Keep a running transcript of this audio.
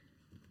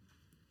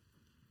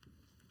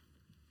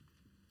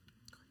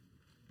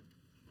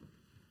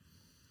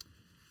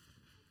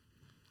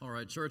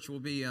All right, church, we'll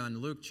be on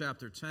Luke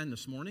chapter 10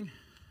 this morning.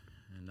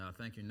 And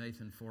thank you,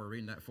 Nathan, for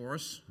reading that for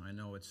us. I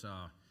know it's,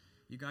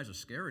 you guys are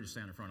scary to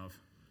stand in front of.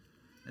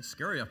 It's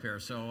scary up here.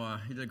 So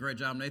you did a great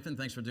job, Nathan.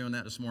 Thanks for doing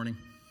that this morning.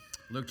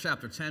 Luke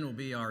chapter 10 will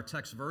be our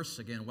text verse.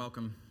 Again,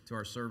 welcome to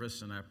our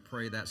service. And I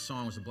pray that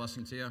song was a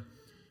blessing to you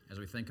as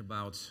we think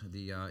about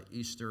the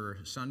Easter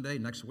Sunday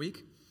next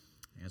week,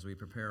 as we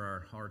prepare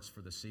our hearts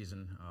for the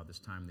season this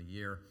time of the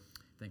year.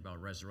 Think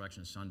about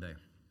Resurrection Sunday.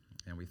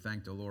 And we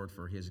thank the Lord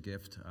for his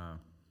gift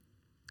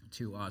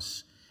to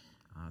us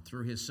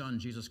through his Son,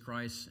 Jesus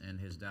Christ, and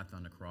his death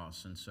on the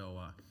cross. And so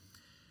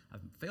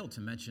I've failed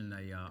to mention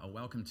a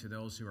welcome to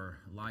those who are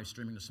live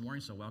streaming this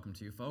morning. So welcome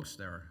to you folks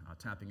that are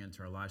tapping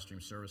into our live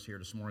stream service here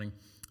this morning.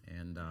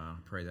 And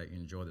pray that you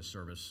enjoy the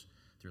service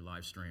through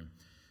live stream.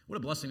 What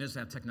a blessing it is to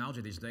have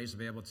technology these days to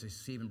be able to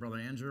see even Brother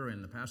Andrew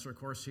and the pastor, of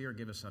course, here,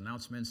 give us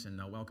announcements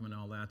and welcome and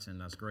all that. And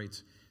that's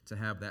great to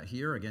have that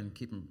here. Again,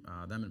 keep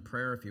them in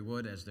prayer, if you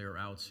would, as they're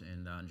out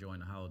and enjoying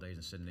the holidays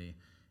in Sydney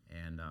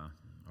and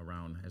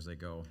around as they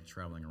go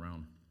traveling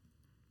around.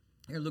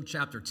 Here in Luke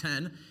chapter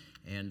 10,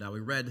 and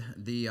we read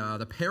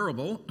the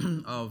parable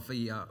of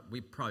we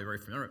probably very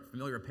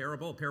familiar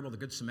parable of the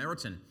Good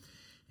Samaritan,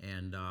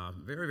 and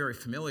very, very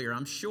familiar.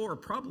 I'm sure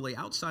probably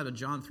outside of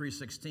John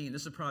 3:16,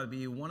 this would probably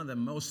be one of the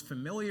most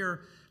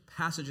familiar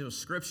passages of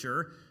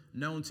Scripture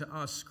known to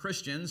us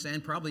Christians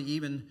and probably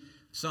even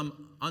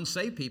some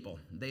unsaved people.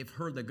 They've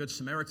heard the Good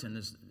Samaritan.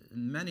 There's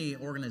many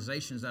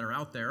organizations that are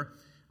out there,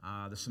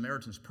 the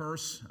Samaritan's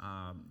Purse,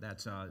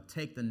 that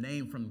take the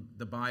name from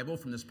the Bible,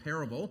 from this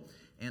parable,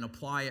 and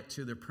apply it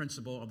to the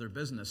principle of their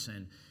business.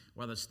 And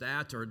whether it's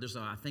that or there's,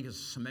 I think it's a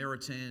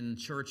Samaritan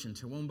church in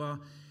Toowoomba.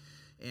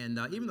 And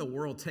even the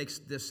world takes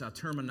this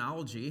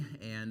terminology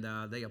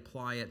and they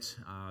apply it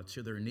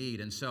to their need.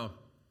 And so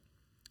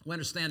we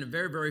understand a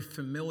very, very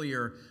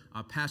familiar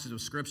passage of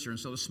Scripture. And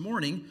so this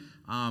morning,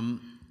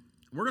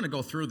 we're going to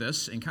go through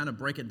this and kind of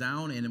break it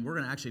down, and we're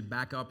going to actually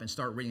back up and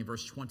start reading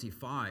verse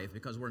 25,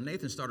 because where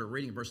Nathan started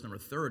reading verse number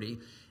 30,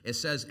 it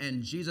says,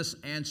 "And Jesus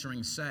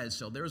answering said."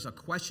 So there's a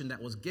question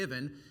that was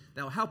given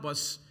that will help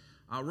us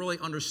really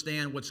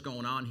understand what's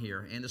going on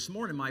here. And this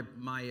morning,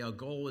 my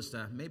goal is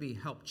to maybe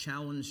help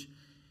challenge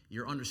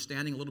your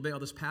understanding a little bit of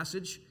this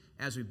passage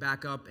as we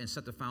back up and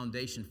set the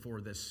foundation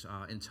for this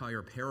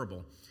entire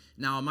parable.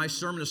 Now, in my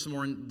sermon this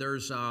morning,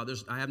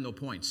 I have no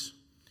points.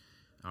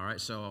 All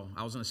right, so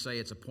I was going to say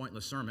it's a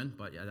pointless sermon,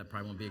 but yeah, that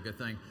probably won't be a good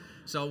thing.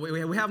 So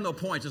we have no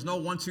points. There's no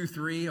 1, 2,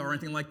 3 or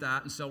anything like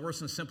that. And so we're just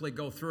going to simply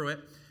go through it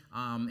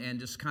and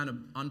just kind of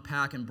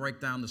unpack and break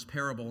down this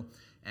parable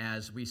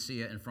as we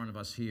see it in front of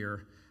us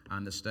here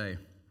on this day.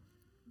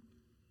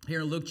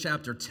 Here in Luke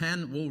chapter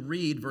 10, we'll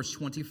read verse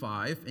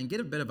 25 and get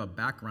a bit of a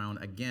background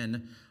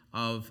again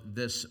of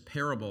this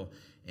parable.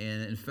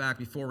 And in fact,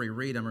 before we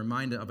read, I'm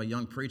reminded of a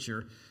young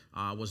preacher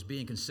was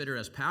being considered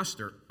as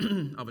pastor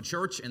of a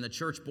church, and the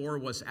church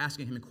board was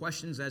asking him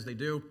questions, as they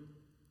do,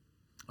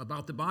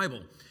 about the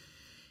Bible.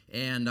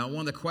 And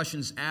one of the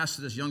questions asked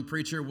to this young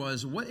preacher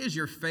was, "What is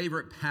your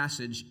favorite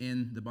passage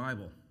in the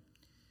Bible?"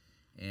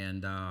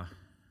 And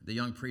the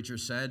young preacher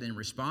said in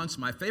response,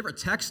 "My favorite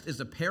text is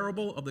the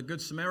parable of the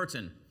Good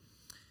Samaritan."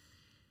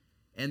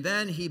 And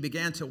then he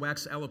began to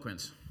wax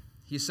eloquent.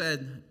 He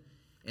said,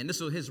 and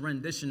this was his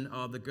rendition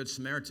of the Good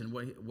Samaritan,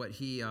 what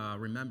he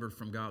remembered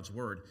from God's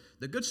Word.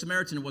 "The Good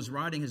Samaritan was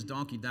riding his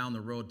donkey down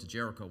the road to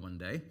Jericho one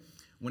day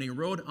when he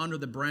rode under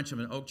the branch of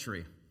an oak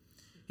tree.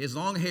 His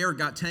long hair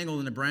got tangled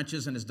in the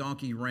branches, and his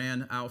donkey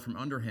ran out from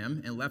under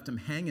him and left him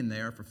hanging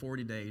there for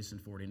 40 days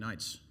and 40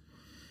 nights.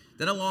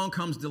 Then along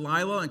comes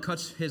Delilah and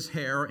cuts his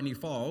hair, and he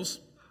falls.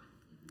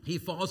 He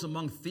falls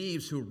among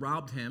thieves who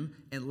robbed him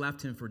and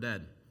left him for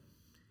dead.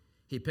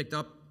 He picked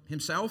up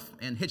himself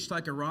and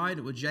hitchhiked a ride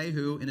with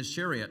Jehu in his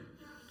chariot.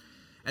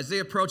 As they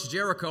approached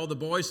Jericho, the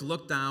boys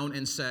looked down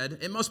and said,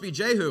 'It must be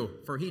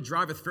Jehu, for he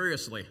driveth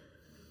furiously.'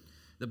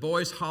 The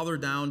boys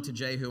hollered down to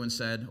Jehu and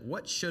said,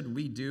 'What should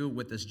we do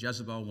with this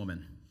Jezebel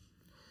woman?'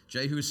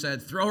 Jehu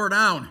said, 'Throw her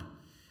down.'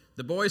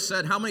 The boys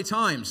said, 'How many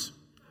times?'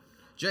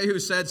 Jehu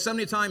said,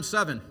 70 times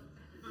 7.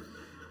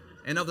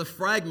 And of the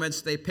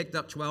fragments, they picked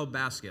up 12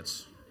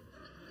 baskets.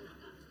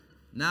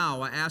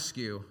 Now I ask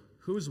you,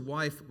 whose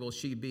wife will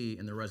she be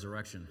in the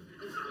resurrection?"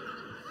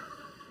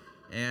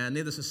 And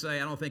needless to say,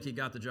 I don't think he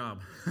got the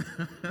job.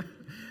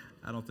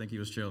 I don't think he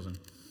was chosen.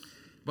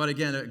 But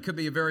again, it could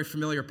be a very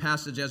familiar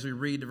passage as we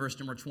read verse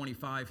number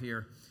 25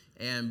 here.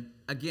 And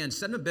again,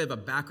 setting a bit of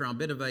a background, a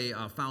bit of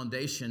a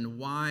foundation,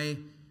 why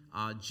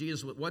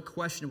what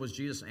question was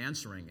Jesus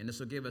answering? And this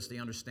will give us the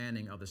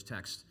understanding of this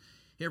text.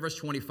 Here, verse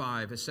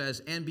 25, it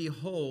says, "And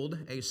behold,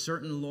 a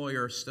certain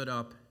lawyer stood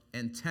up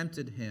and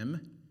tempted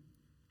him,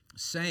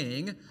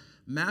 saying,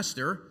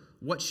 'Master,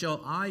 what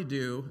shall I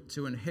do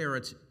to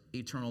inherit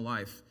eternal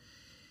life?'"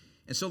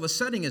 And so the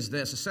setting is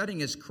this. The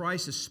setting is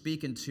Christ is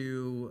speaking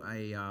to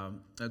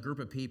a group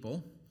of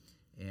people,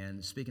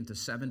 and speaking to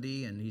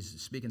 70, and he's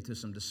speaking to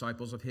some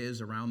disciples of his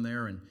around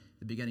there in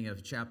the beginning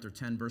of chapter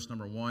 10, verse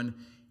number 1.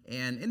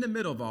 And in the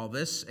middle of all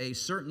this, a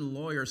certain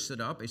lawyer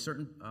stood up, a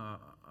certain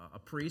a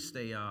priest,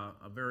 a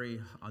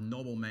very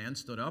noble man,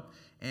 stood up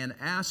and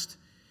asked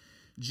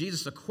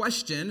Jesus a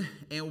question,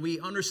 and we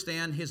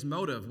understand his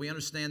motive. We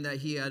understand that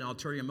he had an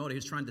ulterior motive.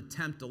 He's trying to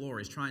tempt the Lord.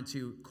 He's trying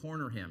to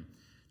corner him,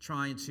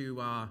 trying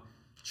to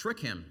trick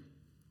him.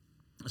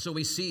 So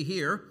we see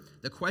here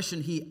the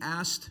question he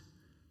asked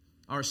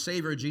our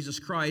Savior, Jesus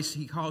Christ.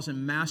 He calls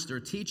him Master,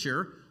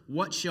 Teacher.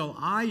 What shall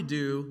I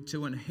do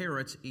to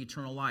inherit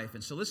eternal life?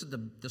 And so this is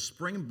the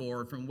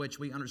springboard from which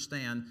we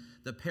understand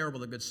the parable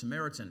of the Good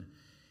Samaritan.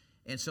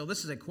 And so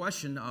this is a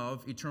question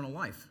of eternal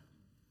life.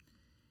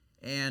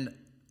 And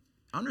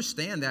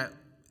understand that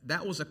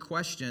that was a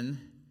question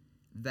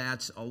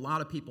that a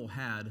lot of people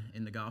had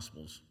in the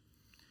Gospels.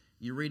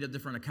 You read the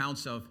different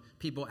accounts of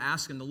people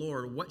asking the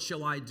Lord, what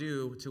shall I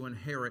do to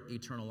inherit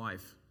eternal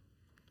life?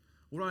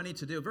 What do I need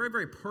to do? A very,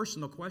 very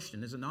personal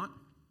question, is it not?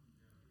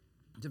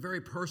 It's a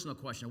very personal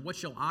question. What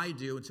shall I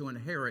do to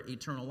inherit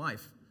eternal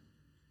life?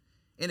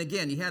 And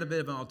again, he had a bit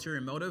of an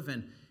ulterior motive,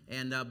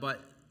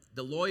 but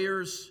the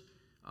lawyers,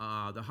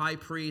 the high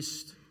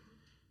priest,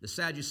 the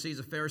Sadducees,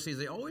 the Pharisees,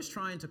 they're always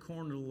trying to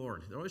corner the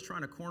Lord. They're always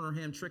trying to corner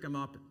him, trick him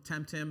up,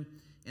 tempt him.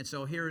 And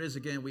so here it is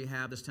again, we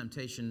have this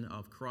temptation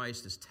of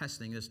Christ, this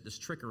testing, this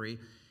trickery,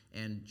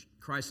 and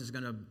Christ is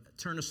going to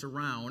turn us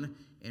around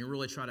and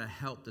really try to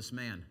help this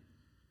man.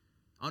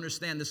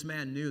 Understand, this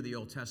man knew the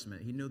Old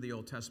Testament. He knew the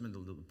Old Testament,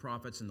 the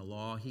prophets and the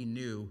law. He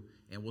knew,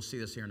 and we'll see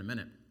this here in a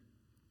minute.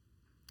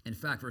 In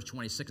fact, verse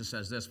 26, it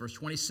says this. Verse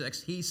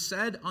 26, he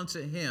said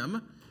unto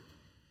him,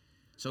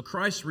 so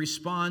Christ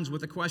responds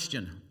with a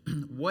question.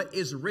 What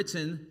is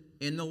written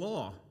in the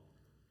law?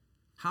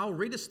 How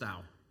readest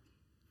thou?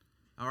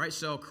 All right,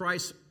 so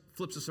Christ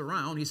flips us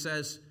around. He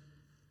says,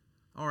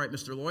 all right,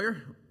 Mr.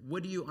 Lawyer,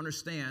 what do you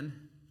understand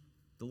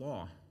the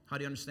law? How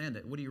do you understand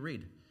it? What do you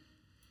read?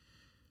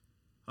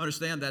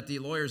 Understand that the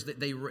lawyers,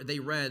 they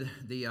read,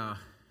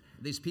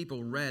 these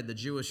people read, the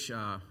Jewish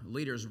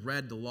leaders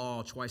read the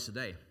law twice a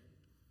day.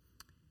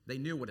 They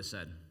knew what it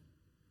said.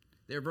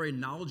 They were very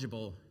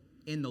knowledgeable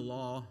in the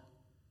law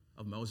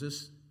of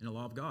Moses and the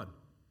law of God.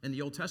 In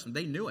the Old Testament,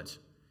 they knew it.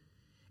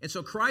 And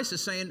so Christ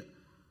is saying,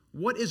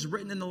 what is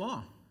written in the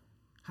law?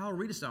 How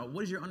readest thou?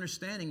 What is your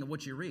understanding of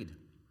what you read?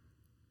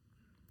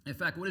 In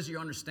fact, what is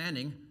your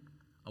understanding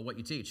of what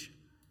you teach?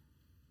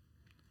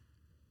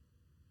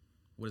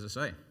 What does it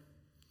say?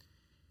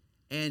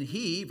 And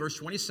he, verse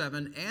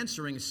 27,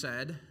 answering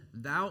said,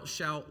 thou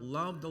shalt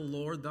love the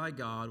Lord thy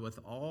God with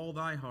all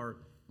thy heart,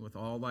 with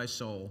all thy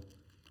soul,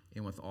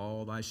 and with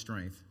all thy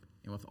strength,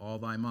 and with all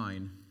thy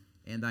mind,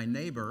 and thy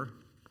neighbor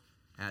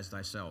as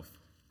thyself.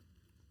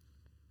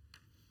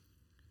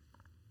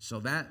 So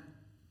that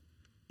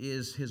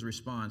is his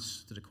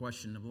response to the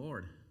question of the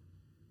Lord.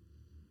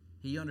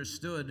 He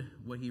understood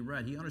what he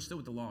read. He understood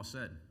what the law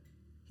said.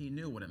 He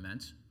knew what it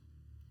meant.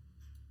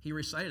 He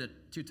recited it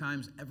 2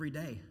 times every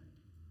day.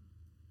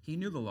 He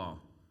knew the law.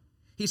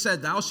 He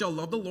said, thou shalt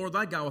love the Lord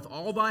thy God with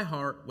all thy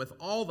heart, with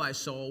all thy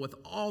soul, with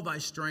all thy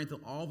strength,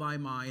 with all thy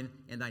mind,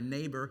 and thy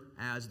neighbor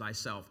as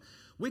thyself.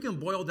 We can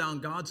boil down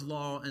God's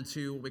law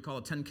into what we call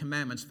the 10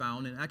 Commandments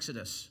found in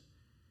Exodus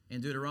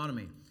and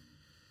Deuteronomy.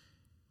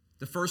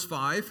 The first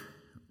 5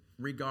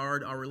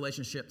 regard our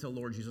relationship to the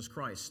Lord Jesus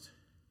Christ.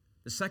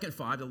 The second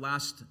 5, the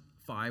last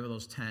 5 of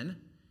those 10,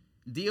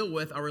 deal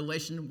with our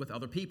relation with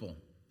other people.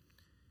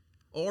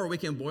 Or we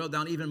can boil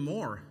down even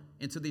more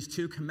into these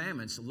 2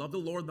 commandments. Love the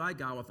Lord thy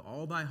God with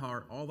all thy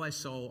heart, all thy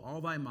soul,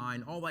 all thy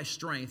mind, all thy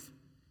strength,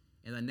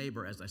 and thy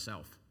neighbor as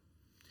thyself.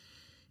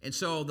 And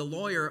so the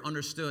lawyer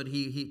understood,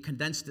 he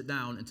condensed it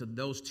down into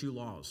those 2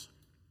 laws.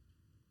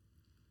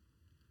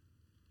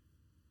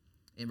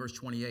 In verse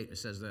 28, it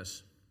says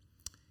this,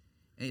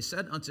 and he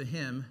said unto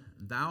him,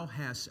 thou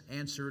hast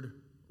answered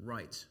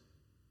right.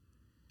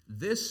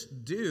 This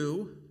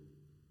do,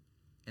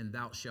 and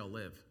thou shalt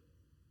live.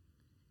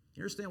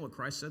 You understand what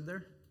Christ said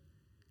there?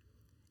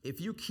 If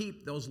you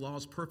keep those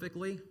laws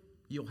perfectly,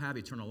 you'll have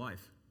eternal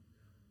life.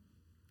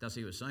 That's what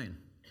he was saying.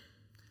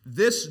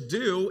 This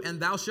do, and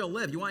thou shalt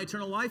live. You want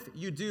eternal life?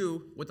 You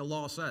do what the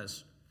law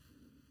says.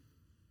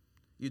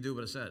 You do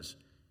what it says.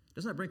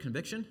 Doesn't that bring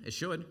conviction? It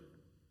should.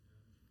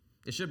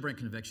 It should bring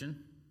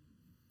conviction.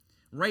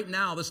 Right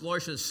now, this lawyer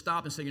should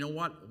stop and say, you know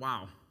what?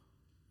 Wow.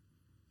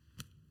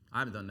 I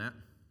haven't done that.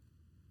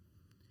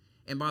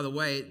 And by the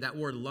way, that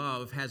word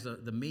love has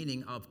the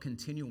meaning of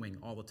continuing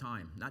all the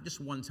time. Not just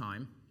one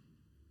time,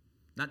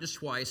 not just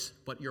twice,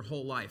 but your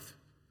whole life.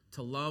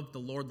 To love the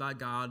Lord thy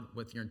God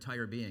with your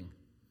entire being.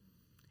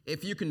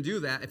 If you can do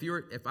that,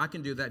 if I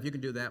can do that, if you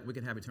can do that, we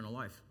can have eternal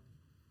life.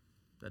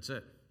 That's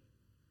it.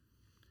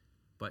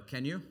 But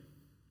can you?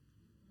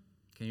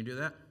 Can you do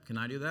that? Can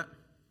I do that?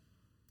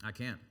 I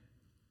can't.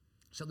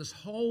 So this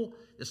whole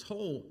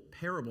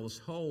parable, this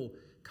whole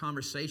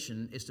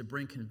conversation is to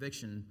bring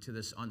conviction to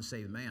this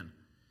unsaved man.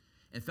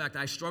 In fact,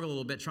 I struggled a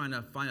little bit trying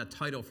to find a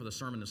title for the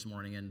sermon this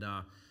morning, and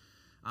I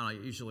don't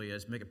know, usually I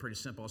just make it pretty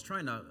simple. I was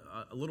trying to,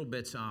 a little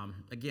bit,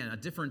 again,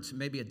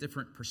 maybe a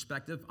different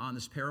perspective on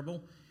this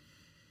parable.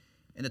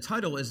 And the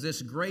title is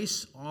this: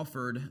 Grace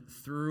Offered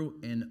Through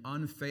an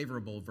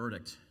Unfavorable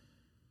Verdict.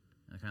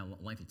 a kind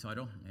of lengthy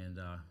title, and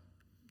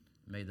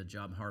made the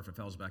job hard for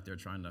fellows back there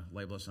trying to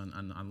label us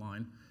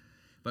online.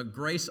 But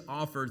grace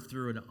offered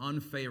through an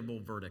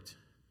unfavorable verdict.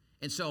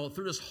 And so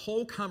through this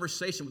whole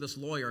conversation with this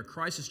lawyer,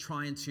 Christ is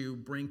trying to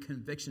bring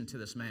conviction to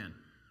this man.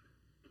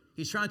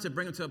 He's trying to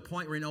bring him to a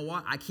point where, you know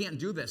what, I can't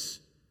do this.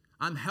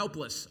 I'm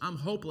helpless. I'm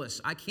hopeless.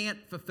 I can't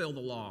fulfill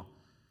the law.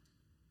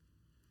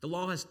 The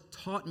law has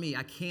taught me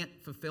I can't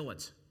fulfill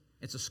it.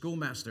 It's a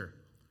schoolmaster.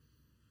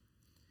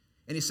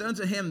 And he said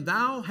unto him,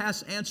 thou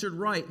hast answered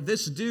right.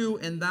 This do,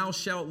 and thou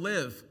shalt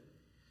live.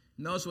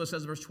 Notice what it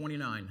says in verse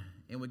 29,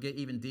 and we get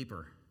even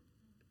deeper.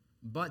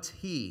 But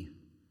he,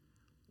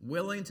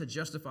 willing to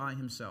justify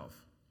himself.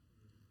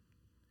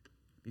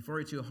 Before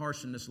you're too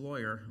harsh on this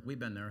lawyer, we've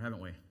been there,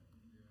 haven't we?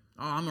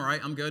 Oh, I'm all right.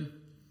 I'm good.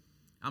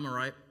 I'm all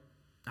right.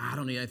 I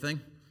don't need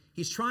anything.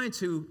 He's trying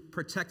to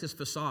protect his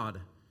facade,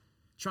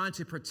 trying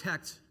to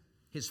protect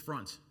his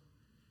front.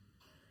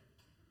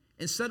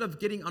 Instead of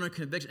getting under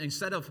conviction,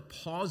 instead of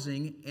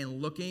pausing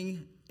and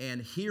looking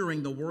and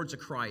hearing the words of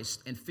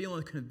Christ and feeling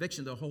the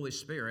conviction of the Holy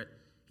Spirit,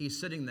 he's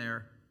sitting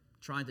there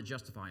trying to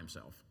justify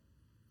himself.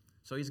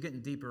 So he's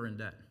getting deeper in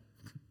debt.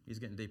 He's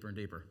getting deeper and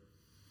deeper.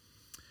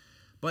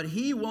 But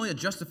he, willing to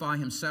justify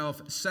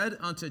himself, said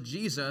unto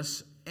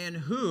Jesus, and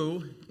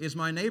who is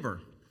my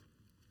neighbor?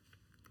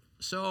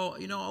 So,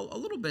 a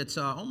little bit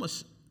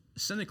almost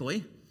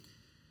cynically.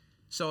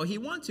 So he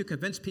wanted to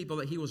convince people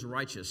that he was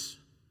righteous,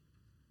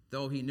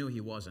 though he knew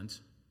he wasn't.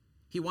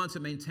 He wanted to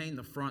maintain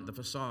the front, the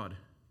facade.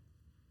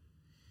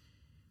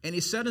 And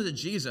he said unto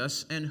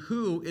Jesus, and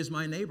who is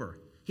my neighbor?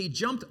 He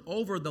jumped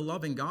over the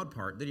loving God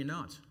part, did he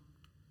not?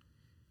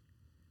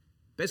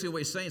 Basically what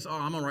he's saying is,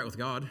 I'm all right with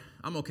God.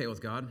 I'm okay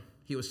with God.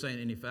 He was saying,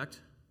 in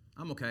effect,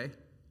 I'm okay.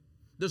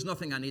 There's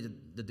nothing I need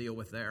to deal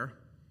with there.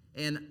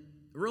 And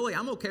really,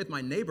 I'm okay with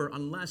my neighbor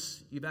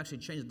unless you've actually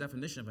changed the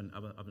definition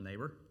of a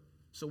neighbor.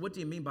 So what do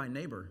you mean by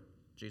neighbor,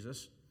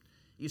 Jesus?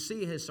 You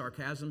see his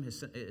sarcasm,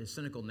 his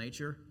cynical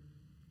nature,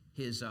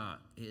 his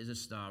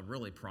just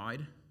really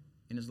pride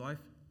in his life.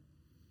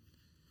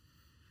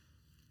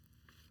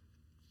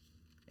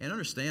 And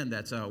understand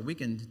that we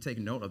can take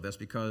note of this,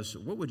 because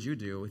what would you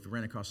do if you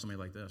ran across somebody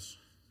like this?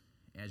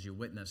 As you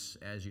witness,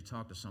 as you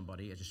talk to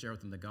somebody, as you share with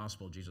them the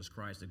gospel of Jesus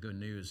Christ, the good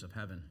news of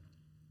heaven,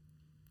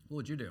 what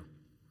would you do?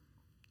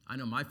 I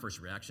know my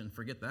first reaction,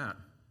 forget that.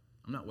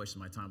 I'm not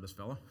wasting my time with this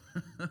fellow.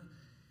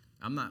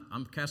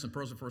 I'm casting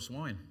pearls before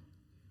swine.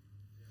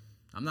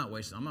 I'm not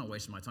wasting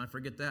my time.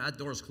 Forget that. That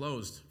door's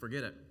closed.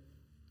 Forget it.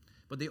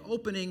 But the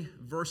opening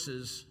verse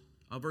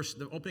of verse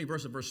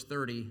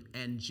 30,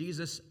 and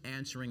Jesus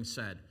answering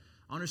said,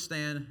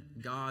 understand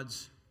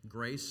God's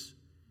grace,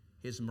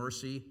 his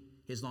mercy,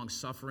 his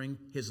long-suffering,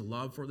 his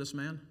love for this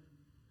man.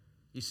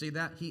 You see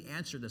that? He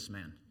answered this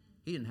man.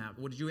 He didn't have,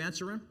 what, did you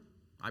answer him?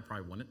 I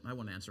probably wouldn't. I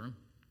wouldn't answer him.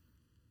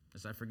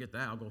 As I forget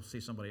that, I'll go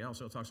see somebody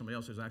else. I'll talk to somebody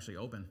else who's actually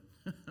open.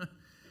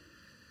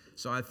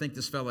 So I think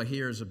this fellow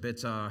here is a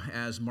bit,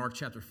 as Mark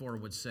chapter 4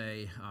 would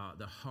say,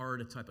 the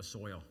hard type of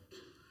soil.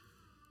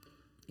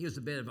 He was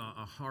a bit of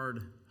a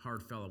hard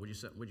fellow.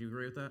 Would you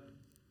agree with that?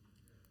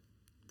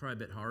 Probably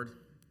a bit hard,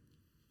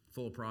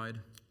 full of pride,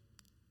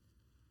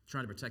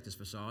 trying to protect his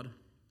facade.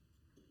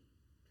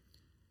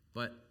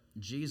 But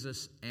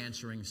Jesus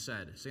answering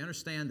said, so you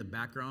understand the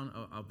background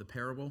of the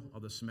parable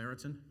of the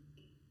Samaritan?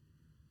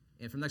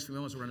 And for the next few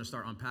moments, we're going to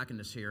start unpacking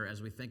this here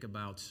as we think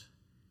about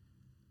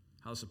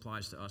how this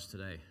applies to us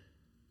today.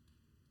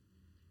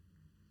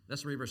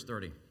 Let's read verse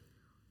 30.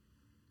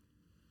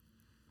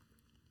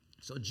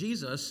 So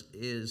Jesus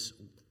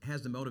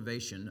has the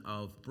motivation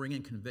of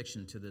bringing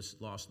conviction to this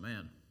lost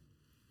man.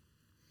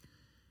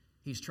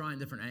 He's trying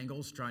different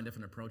angles, trying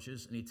different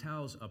approaches, and he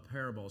tells a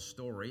parable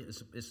story.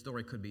 This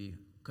story could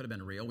have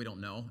been real. We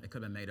don't know. It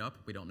could have been made up.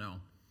 We don't know.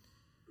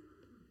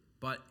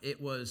 But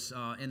it was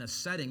in a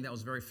setting that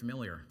was very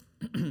familiar,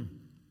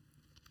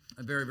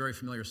 a very, very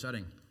familiar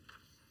setting.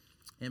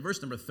 In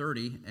verse number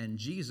 30, and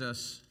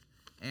Jesus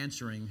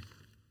answering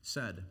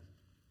said,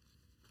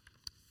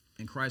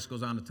 and Christ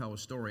goes on to tell a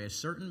story, a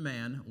certain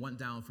man went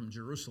down from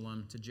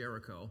Jerusalem to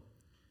Jericho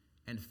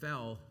and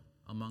fell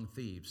among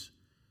thieves,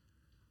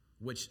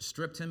 which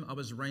stripped him of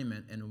his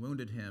raiment and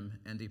wounded him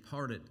and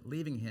departed,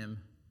 leaving him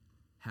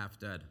half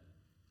dead.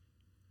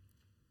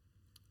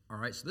 All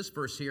right, so this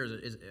verse here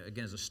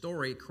is a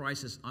story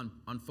Christ is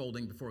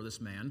unfolding before this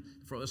man,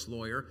 before this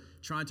lawyer,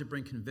 trying to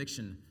bring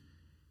conviction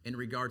in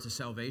regard to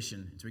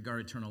salvation, in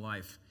regard to eternal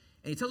life.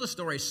 And he tells a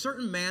story. A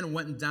certain man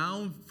went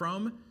down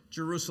from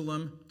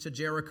Jerusalem to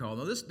Jericho.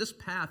 Now, this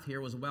path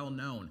here was well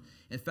known.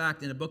 In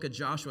fact, in the book of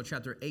Joshua,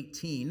 chapter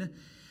 18,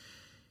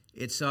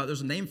 there's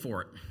a name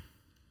for it.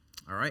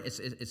 All right,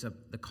 it's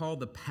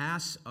called the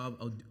Pass of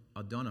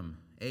Adumim,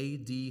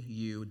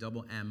 A-D-U-M-M-I-M,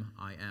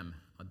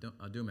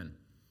 Adumim.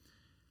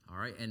 All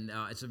right, and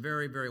it's a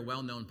very, very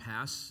well-known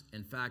pass.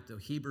 In fact, the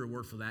Hebrew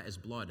word for that is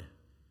blood.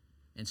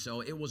 And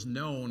so it was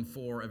known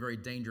for a very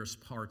dangerous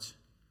part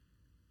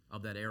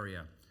of that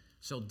area.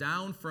 So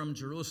down from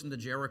Jerusalem to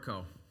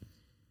Jericho.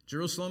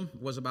 Jerusalem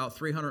was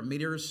about 900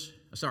 meters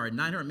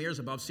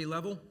above sea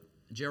level.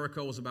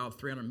 Jericho was about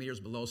 300 meters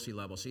below sea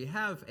level. So you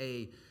have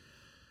a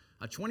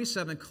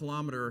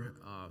 27-kilometer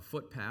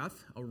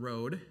footpath, a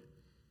road,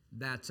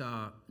 that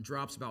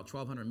drops about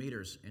 1,200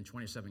 meters in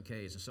 27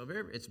 Ks. And so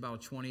it's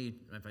about 20,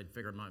 if I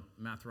figured my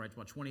math right,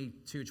 about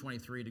 22,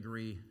 23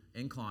 degree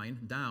incline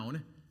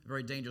down.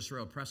 Very dangerous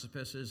road,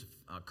 precipices,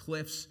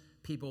 cliffs.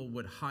 People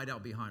would hide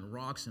out behind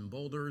rocks and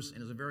boulders, and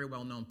it was a very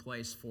well-known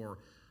place for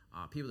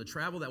people to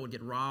travel that would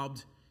get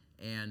robbed.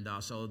 And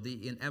so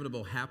the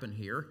inevitable happened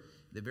here.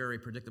 The very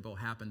predictable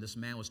happened. This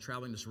man was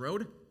traveling this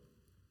road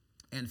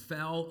and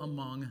fell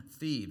among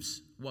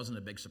thieves. Wasn't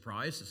a big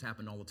surprise. This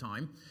happened all the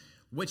time.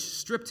 Which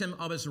stripped him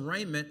of his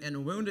raiment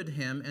and wounded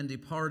him and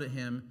departed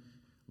him,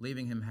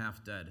 leaving him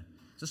half dead.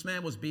 This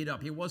man was beat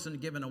up. He wasn't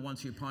given a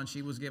 1-2 punch.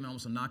 He was given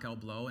almost a knockout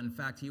blow. In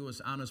fact, he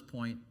was on his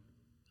point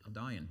of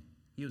dying.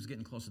 He was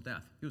getting close to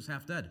death. He was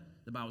half dead,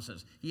 the Bible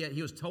says.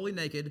 He was totally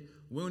naked,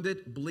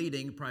 wounded,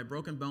 bleeding, probably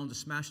broken bones, a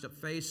smashed up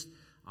face.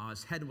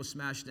 His head was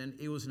smashed in.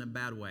 He was in a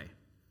bad way.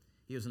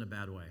 He was in a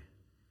bad way.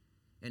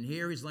 And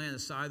here he's laying on the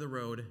side of the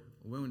road,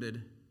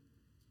 wounded,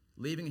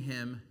 leaving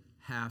him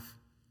half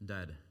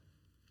dead.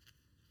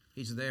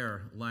 He's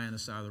there, lying on the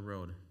side of the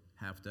road,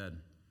 half dead.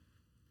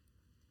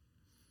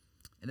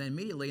 And then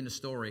immediately in the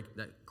story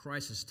that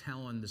Christ is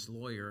telling this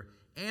lawyer,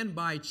 and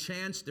by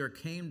chance there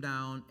came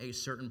down a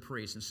certain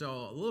priest. And so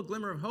a little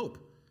glimmer of hope,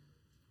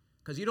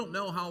 because you don't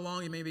know how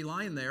long you may be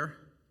lying there,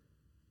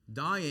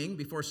 dying,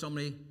 before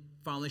somebody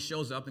finally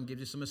shows up and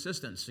gives you some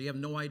assistance. So you have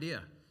no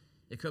idea.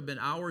 It could have been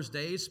hours,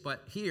 days,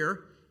 but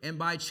here, and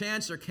by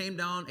chance there came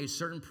down a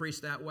certain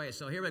priest that way.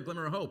 So here we have a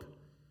glimmer of hope.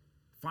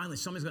 Finally,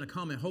 somebody's going to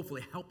come and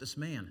hopefully help this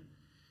man.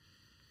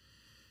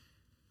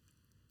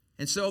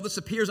 And so this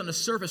appears on the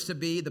surface to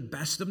be the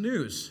best of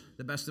news,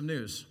 the best of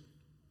news.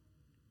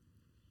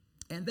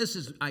 And this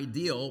is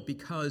ideal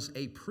because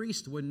a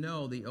priest would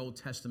know the Old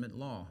Testament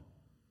law.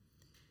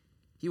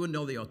 He would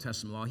know the Old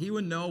Testament law. He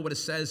would know what it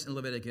says in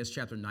Leviticus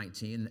chapter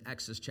 19 and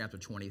Exodus chapter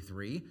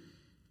 23.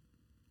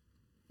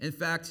 In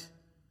fact,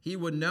 he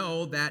would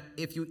know that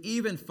if you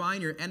even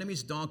find your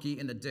enemy's donkey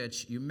in the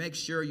ditch, you make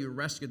sure you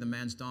rescue the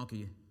man's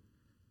donkey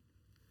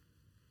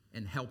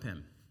and help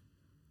him.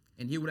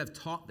 And he would have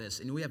taught this,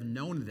 and he would have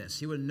known this.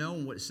 He would have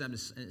known what it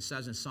says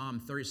in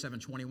Psalm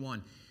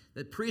 37:21.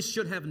 The priest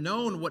should have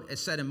known what it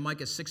said in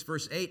Micah 6,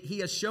 verse 8. He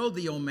has showed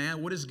thee, O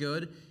man, what is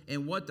good,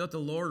 and what doth the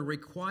Lord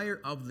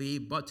require of thee,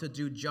 but to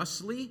do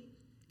justly,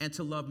 and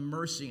to love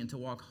mercy, and to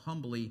walk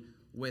humbly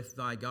with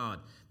thy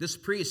God. This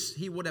priest,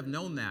 he would have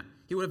known that.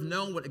 He would have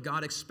known what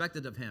God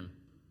expected of him.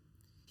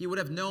 He would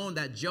have known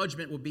that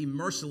judgment would be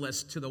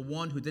merciless to the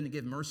one who didn't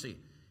give mercy.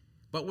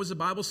 But what does the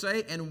Bible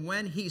say? And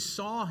when he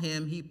saw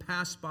him, he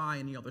passed by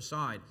on the other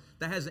side.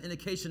 That has an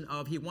indication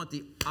of he went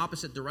the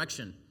opposite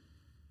direction.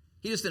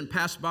 He just didn't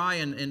pass by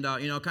and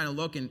kind of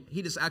look, and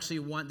he just actually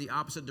went the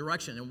opposite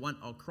direction and went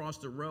across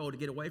the road to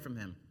get away from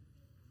him.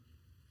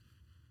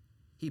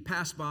 He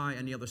passed by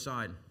on the other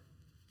side.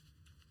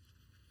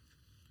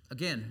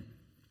 Again,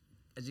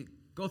 as you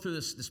go through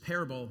this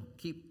parable,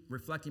 keep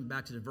reflecting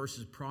back to the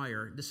verses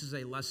prior. This is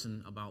a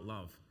lesson about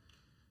love.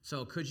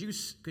 So could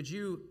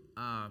you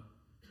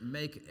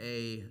make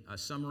a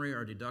summary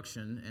or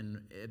deduction,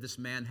 and if this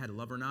man had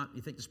love or not?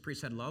 You think this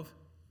priest had love?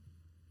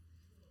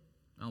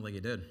 I don't think he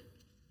did.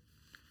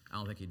 I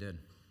don't think he did.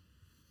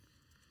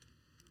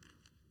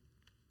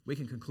 We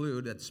can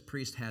conclude that this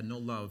priest had no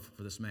love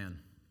for this man.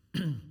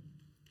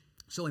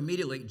 So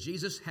immediately,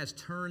 Jesus has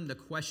turned the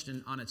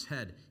question on its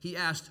head. He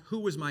asked, who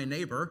was my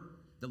neighbor?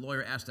 The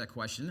lawyer asked that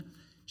question.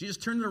 Jesus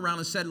turned it around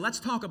and said, let's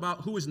talk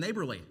about who is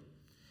neighborly.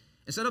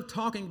 Instead of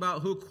talking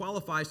about who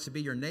qualifies to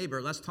be your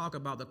neighbor, let's talk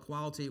about the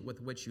quality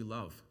with which you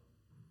love.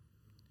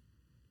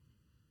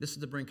 This is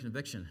to bring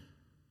conviction.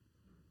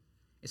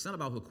 It's not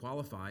about who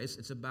qualifies,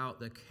 it's about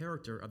the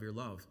character of your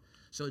love.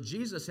 So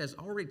Jesus has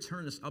already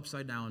turned this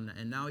upside down,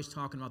 and now he's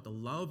talking about the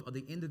love of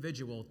the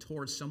individual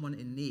towards someone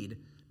in need,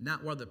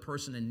 not whether the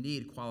person in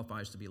need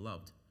qualifies to be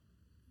loved.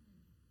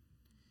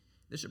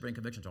 This should bring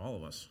conviction to all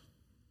of us.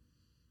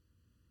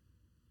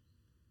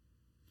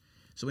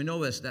 So we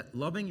know this, that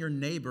loving your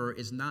neighbor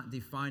is not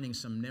defining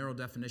some narrow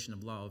definition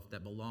of love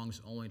that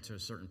belongs only to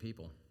certain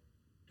people.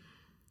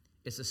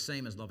 It's the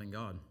same as loving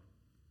God.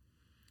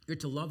 You're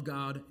to love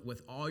God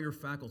with all your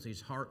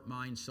faculties, heart,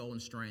 mind, soul,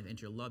 and strength, and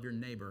to love your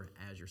neighbor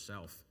as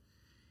yourself.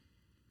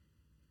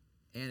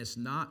 And it's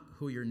not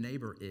who your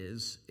neighbor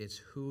is, it's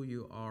who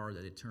you are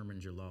that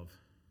determines your love.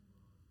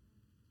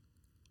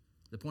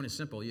 The point is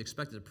simple. You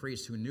expected a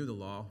priest who knew the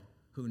law,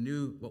 who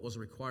knew what was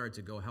required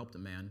to go help the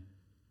man.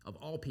 Of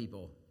all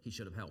people, he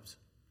should have helped.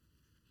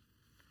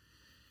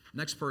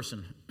 Next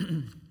person,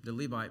 the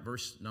Levite,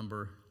 verse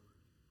number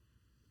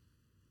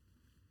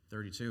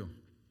 32.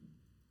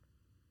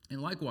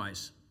 And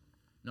likewise,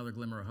 another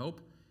glimmer of hope,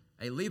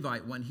 a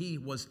Levite, when he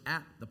was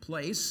at the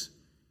place,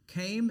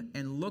 came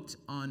and looked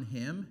on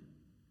him,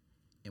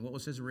 and what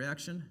was his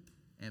reaction?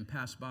 And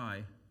passed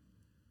by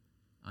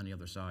on the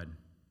other side.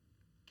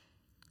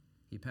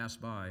 He passed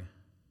by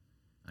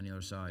on the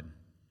other side.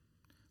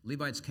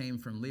 Levites came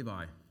from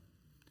Levi.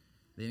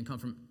 They didn't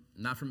come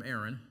not from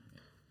Aaron.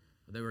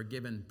 They were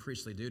given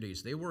priestly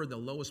duties. They were the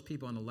lowest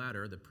people on the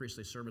ladder, the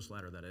priestly service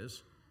ladder, that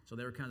is. So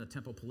they were kind of the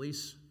temple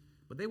police,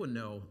 but they would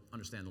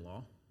understand the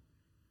law.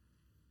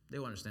 They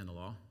would understand the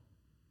law.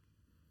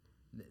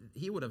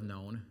 He would have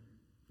known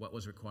what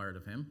was required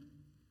of him.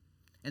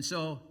 And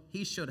so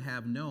he should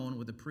have known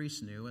what the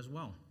priests knew as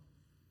well.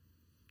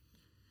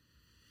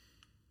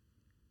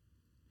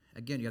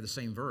 Again, you have the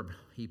same verb.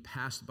 He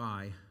passed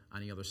by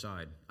on the other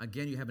side.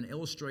 Again, you have an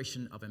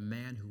illustration of a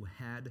man who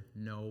had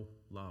no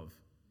love.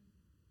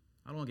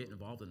 I don't want to get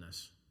involved in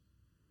this.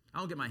 I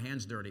don't get my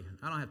hands dirty.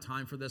 I don't have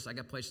time for this. I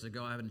got places to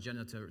go. I have an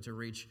agenda to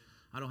reach.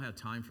 I don't have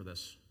time for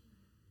this.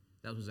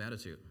 That was his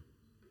attitude.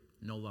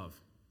 No love.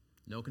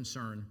 No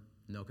concern.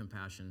 No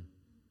compassion.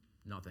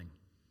 Nothing.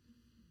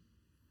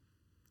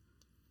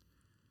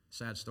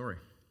 Sad story.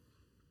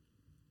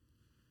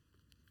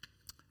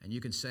 And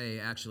you can say,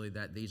 actually,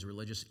 that these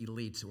religious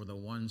elites were the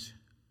ones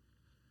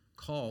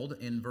called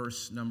in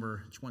verse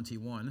number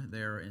 21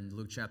 there in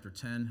Luke chapter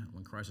 10,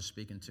 when Christ was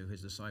speaking to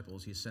his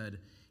disciples. He said,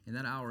 in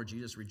that hour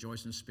Jesus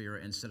rejoiced in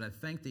spirit and said, I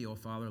thank thee, O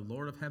Father,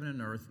 Lord of heaven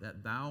and earth,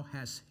 that thou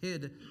hast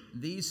hid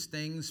these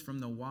things from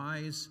the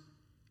wise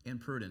and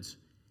prudent,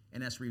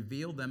 and hast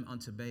revealed them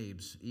unto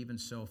babes. Even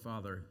so,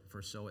 Father,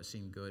 for so it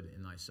seemed good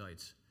in thy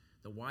sight.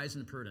 The wise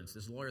and prudent.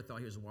 This lawyer thought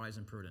he was wise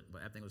and prudent,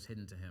 but everything was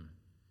hidden to him.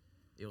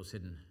 It was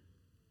hidden.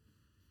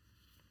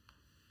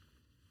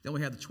 Then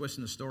we have the twist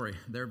in the story.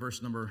 There,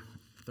 verse number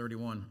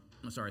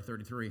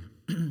 33.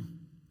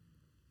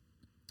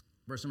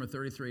 Verse number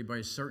 33, by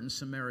a certain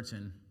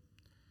Samaritan,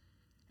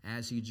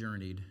 as he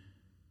journeyed,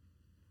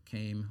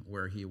 came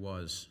where he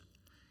was.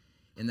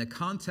 In the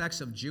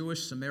context of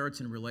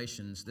Jewish-Samaritan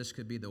relations, this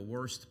could be the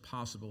worst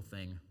possible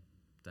thing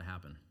to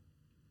happen.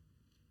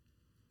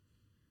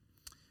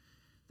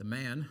 The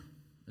man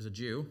is a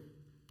Jew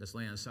that's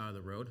laying on the side of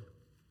the road.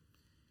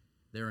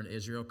 They're in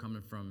Israel,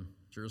 coming from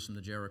Jerusalem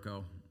to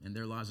Jericho, and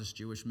there lies this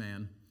Jewish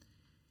man.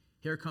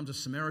 Here comes a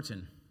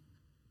Samaritan.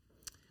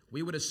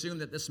 We would assume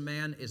that this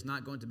man is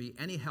not going to be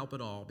any help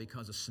at all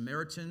because the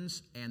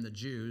Samaritans and the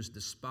Jews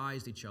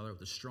despised each other with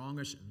the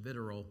strongest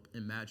vitriol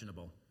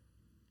imaginable.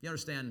 You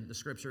understand the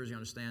scriptures, you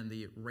understand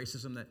the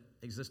racism that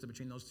existed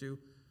between those two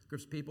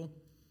groups of people?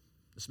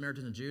 The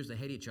Samaritans and Jews, they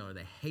hate each other.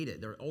 They hate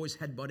it. They're always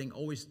headbutting,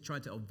 always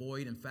trying to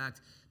avoid. In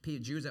fact,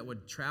 Jews that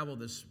would travel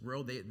this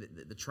road, they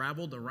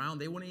traveled around.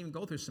 They wouldn't even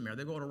go through Samaria.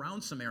 They'd go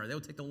around Samaria. They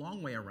would take the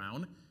long way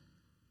around.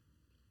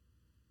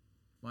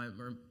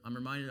 I'm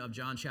reminded of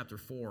John chapter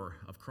 4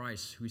 of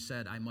Christ, who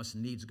said, I must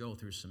needs go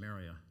through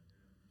Samaria.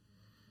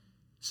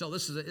 So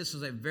this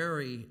is a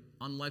very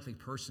unlikely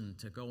person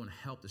to go and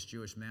help this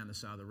Jewish man on the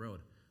side of the road.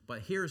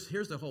 But here's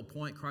the whole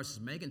point Christ is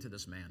making to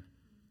this man.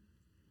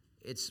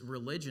 It's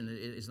religion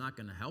is not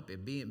going to help you.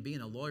 Being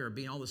a lawyer,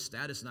 being all this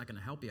status is not going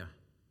to help you.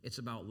 It's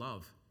about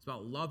love. It's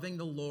about loving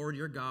the Lord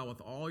your God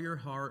with all your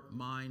heart,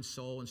 mind,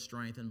 soul, and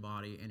strength and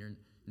body, and your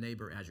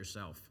neighbor as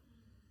yourself.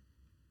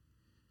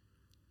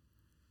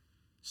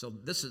 So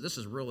this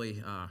is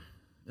really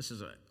this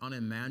is an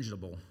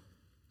unimaginable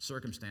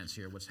circumstance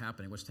here. What's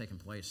happening? What's taking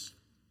place?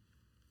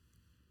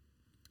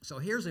 So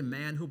here's a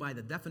man who, by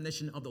the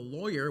definition of the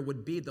lawyer,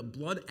 would be the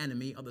blood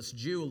enemy of this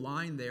Jew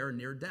lying there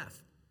near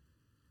death.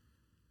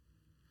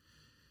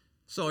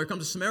 So here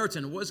comes a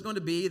Samaritan. What's going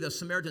to be the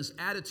Samaritan's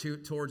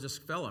attitude towards this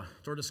fella,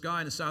 toward this guy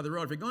on the side of the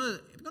road? If you're going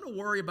to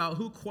worry about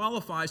who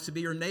qualifies to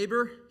be your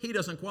neighbor, he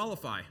doesn't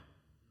qualify.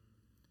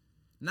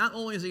 Not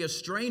only is he a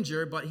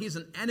stranger, but he's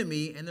an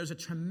enemy, and there's a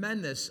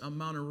tremendous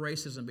amount of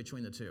racism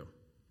between the two.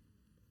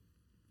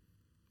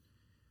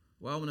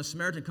 Well, when a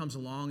Samaritan comes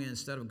along, and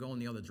instead of going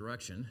the other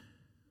direction,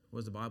 what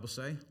does the Bible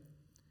say?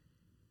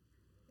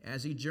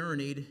 As he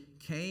journeyed,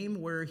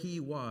 came where he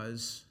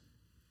was,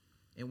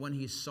 and when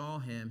he saw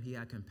him, he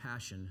had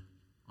compassion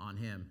on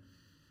him.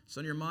 So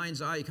in your mind's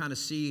eye, you kind of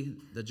see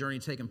the journey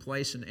taking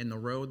place in the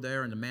road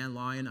there, and the man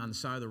lying on the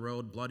side of the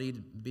road,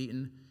 bloodied,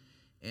 beaten.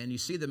 And you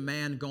see the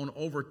man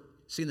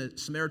seeing the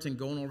Samaritan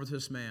going over to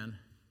this man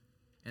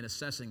and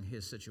assessing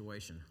his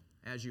situation,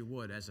 as you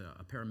would as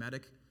a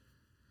paramedic.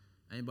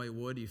 Anybody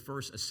would. You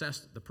first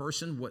assess the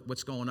person,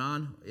 what's going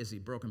on. Is he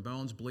broken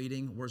bones,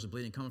 bleeding? Where's the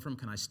bleeding coming from?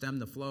 Can I stem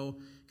the flow?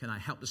 Can I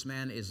help this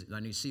man? I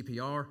need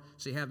CPR?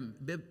 So you have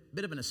a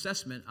bit of an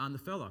assessment on the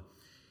fella.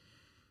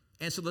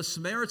 And so the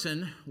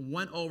Samaritan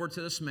went over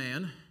to this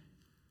man,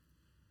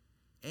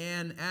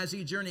 and as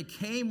he journeyed,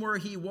 came where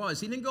he was.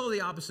 He didn't go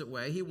the opposite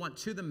way. He went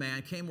to the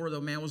man, came where the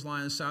man was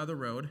lying on the side of the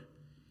road,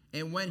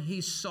 and when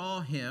he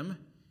saw him,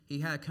 he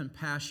had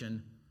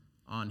compassion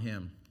on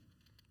him.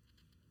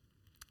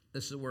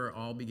 This is where it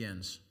all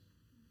begins.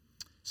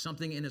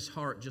 Something in his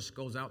heart just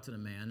goes out to the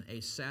man, a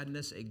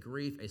sadness, a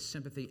grief, a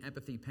sympathy,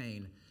 empathy,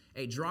 pain,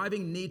 a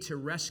driving need to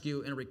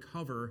rescue and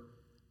recover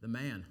the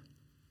man.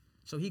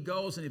 So he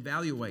goes and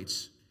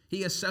evaluates.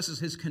 He assesses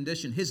his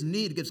condition, his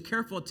need, gives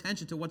careful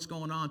attention to what's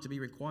going on to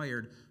be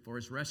required for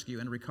his rescue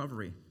and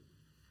recovery.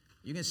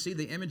 You can see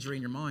the imagery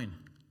in your mind,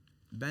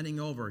 bending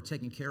over,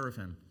 taking care of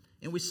him.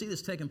 And we see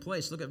this taking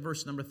place. Look at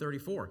verse number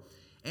 34.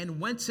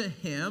 And went to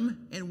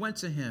him,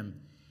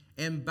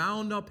 and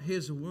bound up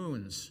his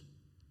wounds.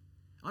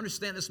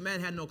 Understand, this man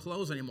had no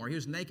clothes anymore. He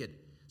was naked.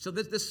 So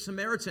this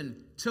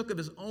Samaritan took of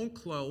his own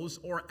clothes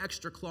or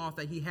extra cloth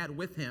that he had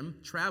with him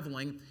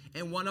traveling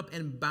and went up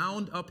and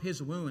bound up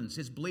his wounds,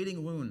 his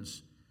bleeding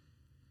wounds,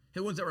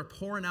 his wounds that were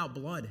pouring out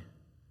blood.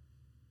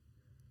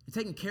 He's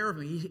taking care of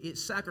him.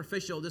 It's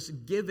sacrificial, this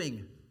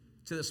giving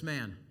to this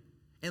man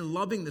and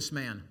loving this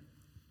man.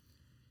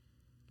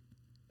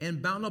 And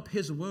bound up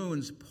his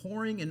wounds,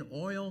 pouring in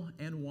oil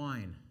and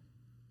wine.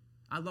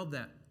 I love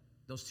that,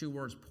 those two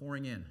words,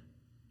 pouring in.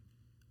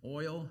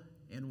 Oil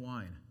and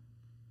wine.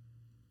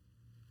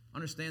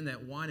 Understand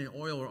that wine and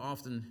oil are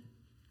often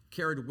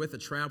carried with a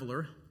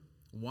traveler.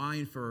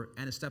 Wine for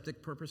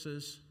anesthetic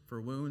purposes, for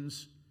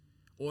wounds.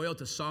 Oil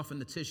to soften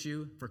the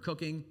tissue, for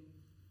cooking.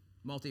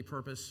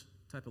 Multi-purpose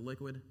type of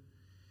liquid.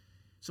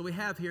 So we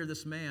have here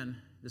this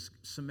man, this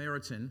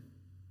Samaritan,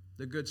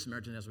 the Good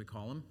Samaritan as we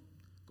call him,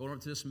 going over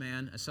to this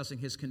man, assessing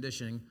his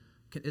condition,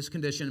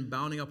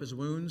 bounding up his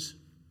wounds.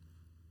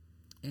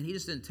 And he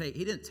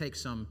didn't take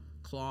some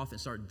cloth and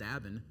start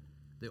dabbing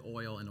the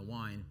oil and the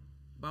wine.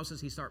 The Bible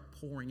says he started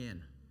pouring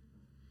in.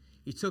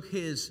 He took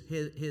his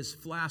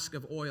flask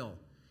of oil,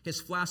 his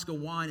flask of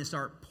wine, and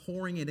started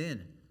pouring it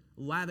in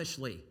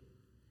lavishly.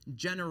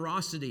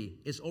 Generosity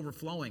is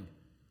overflowing.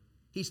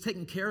 He's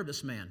taking care of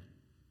this man.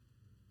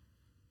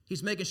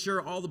 He's making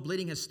sure all the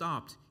bleeding has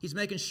stopped. He's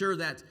making sure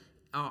that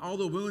all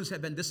the wounds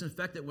have been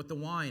disinfected with the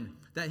wine,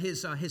 that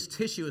his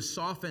tissue is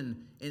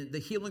softened, and the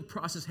healing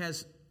process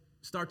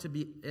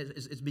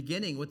is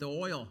beginning with the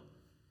oil.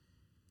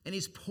 And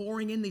he's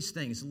pouring in these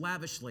things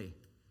lavishly,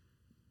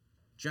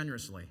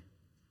 generously.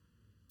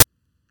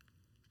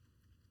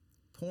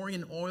 Pouring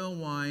in oil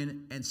and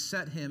wine and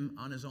set him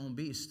on his own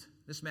beast.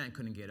 This man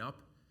couldn't get up.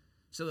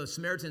 So the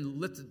Samaritan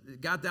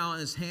got down on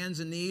his hands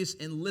and knees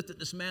and lifted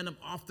this man up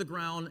off the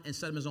ground and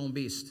set him his own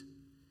beast.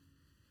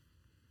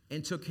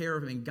 And took care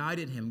of him and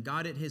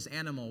guided his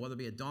animal, whether it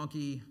be a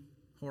donkey,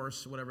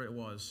 horse, whatever it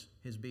was,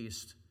 his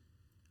beast.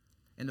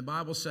 And the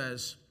Bible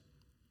says,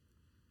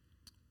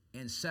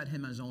 and set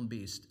him on his own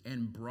beast,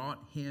 and brought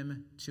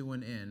him to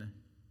an inn,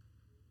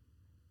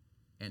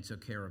 and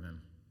took care of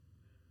him.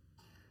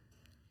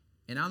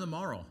 And on the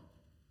morrow,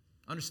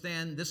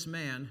 understand this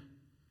man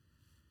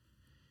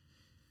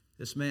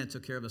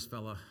took care of this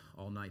fella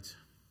all night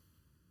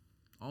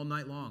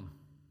long,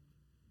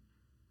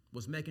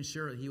 was making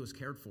sure that he was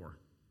cared for.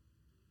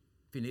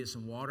 If he needed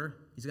some water,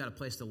 he's got a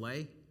place to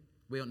lay.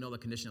 We don't know the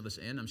condition of this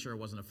inn. I'm sure it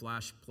wasn't a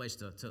flash place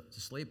to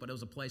sleep, but it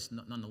was a place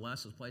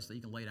nonetheless. It was a place that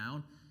you can lay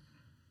down.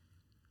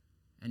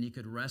 And he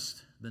could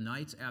rest the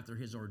night after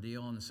his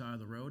ordeal on the side of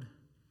the road.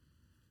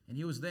 And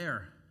he was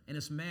there. And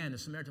this man, the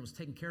Samaritan, was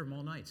taking care of him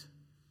all night.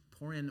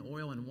 Pouring in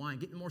oil and wine,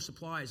 getting more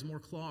supplies, more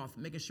cloth,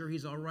 making sure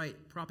he's all right,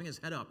 propping his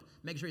head up,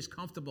 making sure he's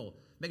comfortable,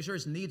 making sure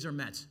his needs are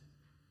met.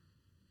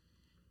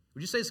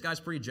 Would you say this guy's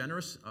pretty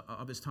generous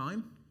of his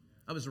time,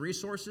 of his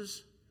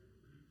resources?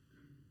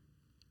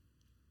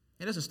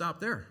 It doesn't stop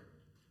there.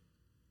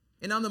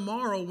 And on the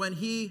morrow, when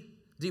he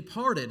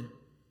departed,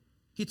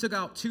 he took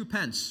out 2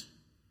 pence.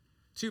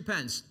 2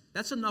 pence.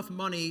 That's enough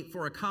money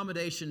for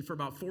accommodation for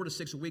about 4 to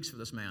 6 weeks for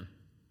this man.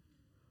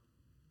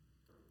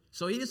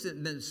 So he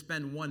didn't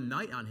spend one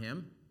night on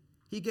him.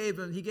 He gave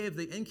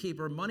the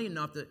innkeeper money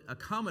enough to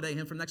accommodate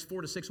him for the next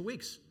 4 to 6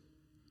 weeks.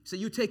 He said,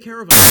 you take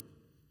care of him.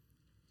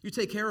 You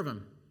take care of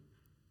him.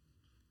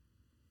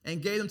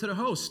 And gave him to the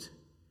host.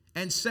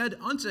 And said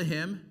unto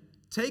him,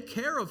 take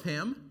care of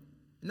him.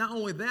 Not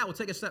only that, we'll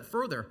take a step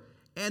further.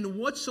 And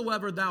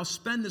whatsoever thou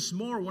spendest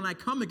more, when I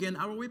come again,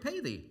 I will repay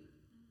thee.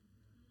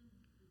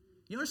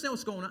 You understand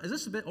what's going on? Is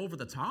this a bit over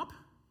the top?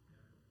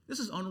 This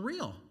is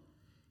unreal.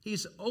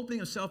 He's opening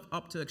himself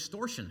up to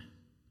extortion.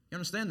 You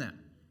understand that?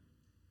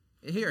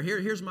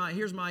 Here's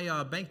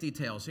my bank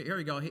details. Here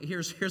we go.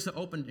 Here's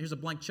a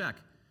blank check.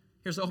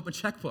 Here's an open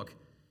checkbook.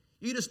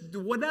 You just do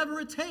whatever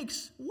it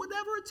takes.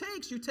 Whatever it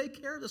takes. You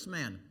take care of this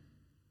man.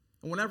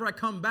 And whenever I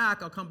come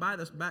back, I'll come by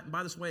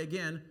this way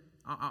again.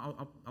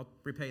 I'll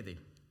repay thee.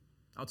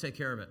 I'll take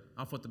care of it.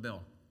 I'll foot the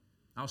bill.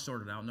 I'll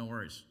sort it out. No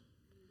worries.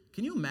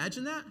 Can you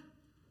imagine that?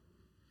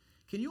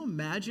 Can you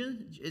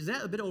imagine? Is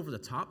that a bit over the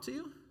top to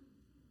you?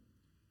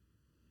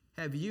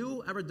 Have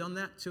you ever done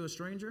that to a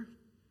stranger?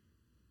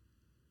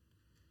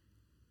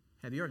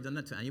 Have you ever done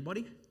that to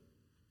anybody?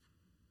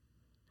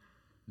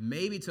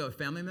 Maybe to a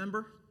family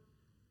member?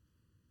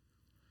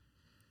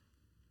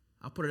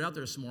 I'll put it out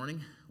there this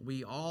morning.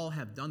 We all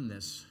have done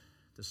this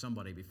to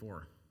somebody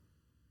before.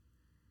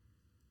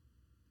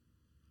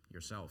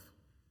 Yourself.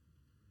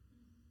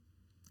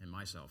 And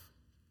myself.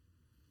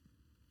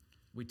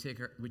 We take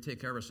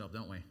care of ourselves,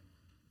 don't we?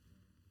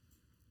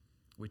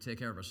 We take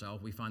care of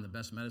ourselves. We find the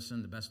best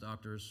medicine, the best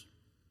doctors,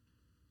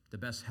 the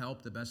best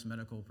help, the best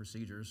medical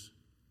procedures.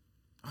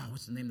 Oh,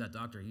 what's the name of that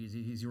doctor?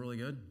 He's really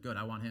good? Good,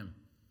 I want him.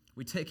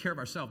 We take care of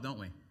ourselves, don't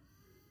we?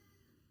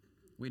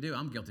 We do.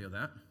 I'm guilty of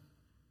that.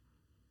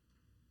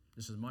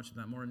 Just as much, if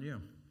not more than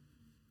you.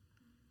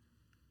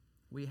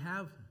 We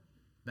have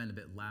been a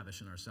bit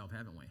lavish in ourselves,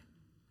 haven't we?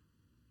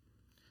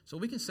 So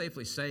we can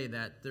safely say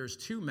that there's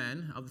 2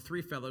 men, of the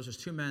 3 fellows, there's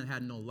 2 men that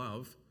had no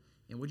love,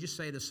 And would you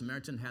say the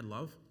Samaritan had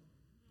love?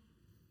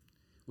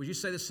 Would you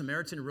say the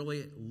Samaritan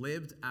really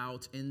lived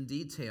out in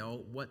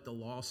detail what the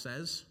law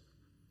says?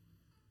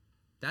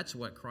 That's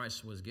what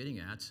Christ was getting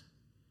at.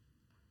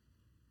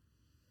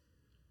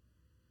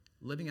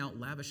 Living out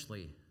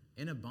lavishly,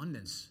 in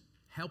abundance,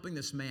 helping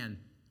this man.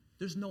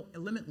 There's no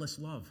limitless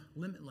love,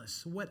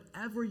 limitless.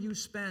 Whatever you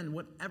spend,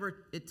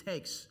 whatever it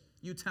takes,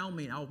 you tell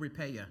me, I'll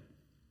repay you.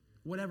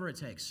 Whatever it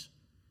takes.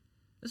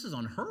 This is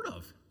unheard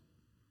of.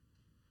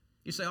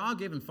 You say, I'll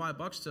give him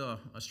 $5 to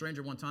a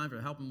stranger one time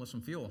for helping with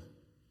some fuel.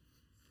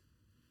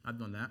 I've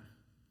done that.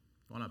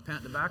 Want to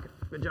pat in the back?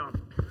 Good job.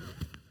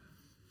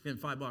 Give him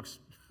 $5.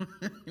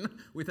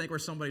 We think we're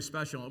somebody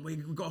special. We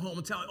go home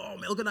and tell, oh,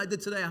 man, look what I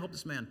did today. I helped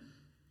this man.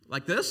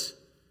 Like this?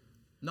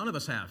 None of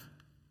us have.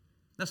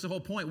 That's the whole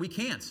point. We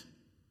can't.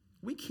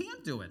 We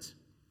can't do it.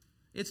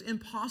 It's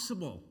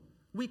impossible.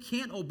 We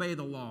can't obey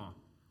the law.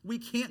 We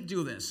can't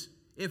do this.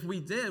 If we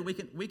did, we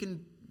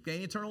can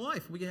gain eternal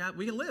life. We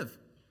can live,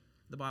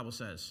 the Bible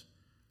says.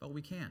 But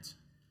we can't.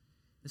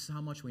 This is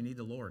how much we need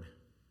the Lord.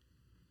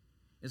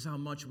 This is how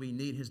much we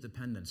need his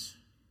dependence.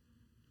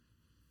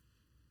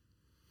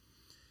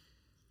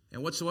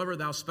 And whatsoever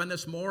thou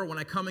spendest more, when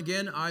I come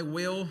again, I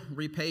will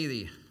repay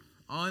thee.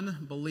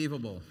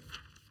 Unbelievable.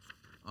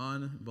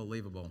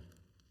 Unbelievable.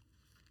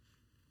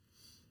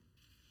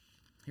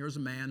 Here's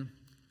a man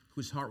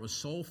whose heart was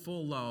so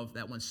full of love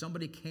that when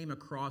somebody came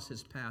across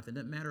his path, it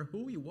didn't matter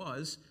who he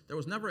was, there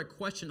was never a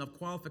question of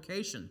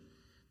qualification.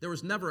 There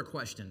was never a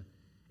question.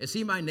 Is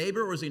he my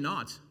neighbor or is he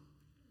not?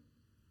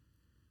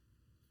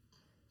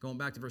 Going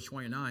back to verse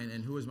 29,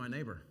 and who is my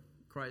neighbor?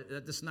 Christ,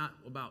 that's not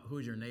about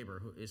who's your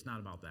neighbor. It's not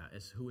about that.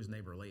 It's who is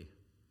neighborly.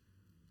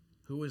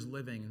 Who is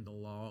living the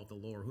law of the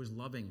Lord? Who's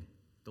loving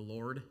the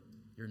Lord,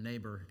 your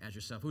neighbor, as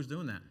yourself? Who's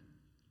doing that?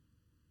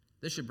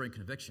 This should bring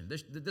conviction.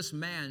 This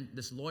man,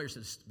 this lawyer,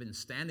 has been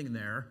standing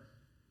there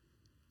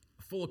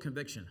full of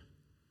conviction.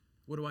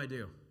 What do I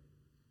do?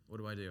 What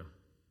do I do?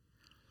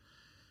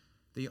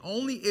 The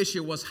only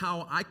issue was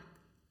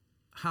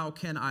how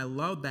can I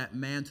love that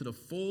man to the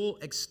full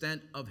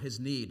extent of his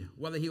need?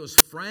 Whether he was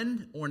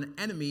friend or an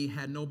enemy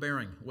had no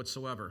bearing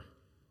whatsoever.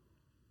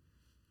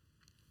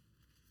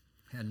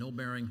 Had no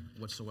bearing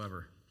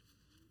whatsoever.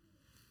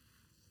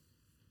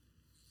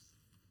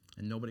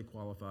 And nobody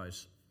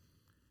qualifies.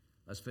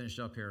 Let's finish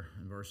up here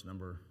in verse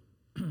number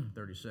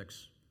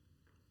 36.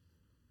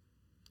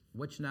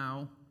 Which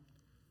now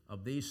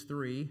of these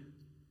three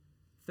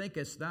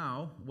thinkest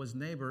thou was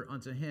neighbor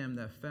unto him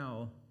that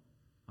fell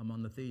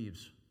among the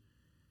thieves?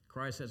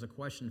 Christ has a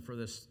question for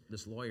this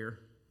lawyer.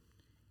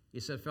 He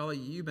said, fella,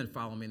 you've been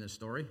following me in this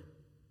story.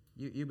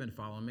 You've been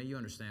following me. You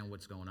understand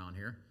what's going on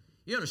here.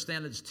 You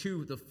understand that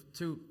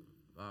the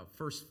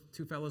first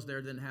two fellows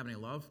there didn't have any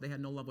love. They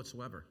had no love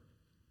whatsoever.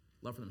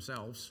 Love for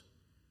themselves.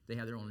 They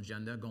had their own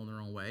agenda, going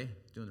their own way,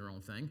 doing their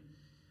own thing.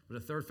 But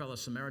the third fellow,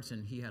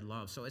 Samaritan, he had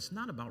love. So it's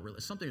not about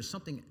there's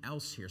something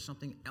else here,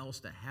 something else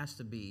that has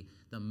to be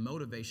the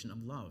motivation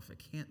of love.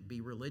 It can't be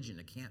religion.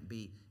 It can't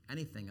be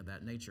anything of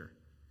that nature.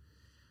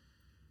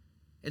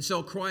 And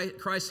so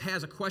Christ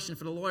has a question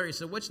for the lawyer. He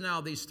said, which now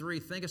of these three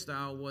thinkest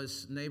thou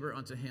was neighbor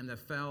unto him that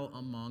fell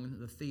among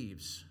the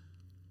thieves?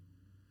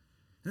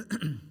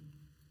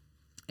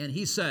 And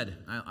he said,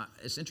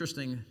 it's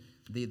interesting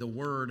the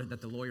word that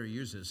the lawyer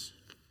uses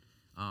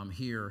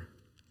here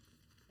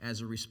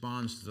as a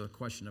response to the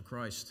question of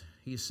Christ.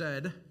 He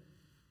said,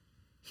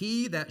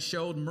 he that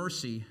showed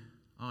mercy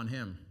on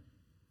him.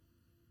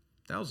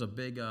 That was a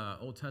big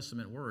Old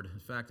Testament word. In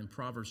fact, in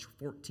Proverbs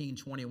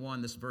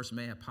 14:21, this verse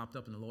may have popped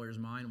up in the lawyer's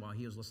mind while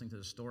he was listening to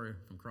the story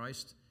from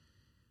Christ.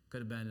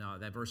 Could have been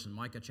that verse in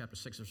Micah chapter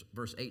 6,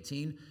 verse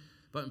 18.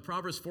 But in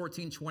Proverbs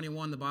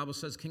 14:21, the Bible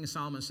says, King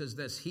Solomon says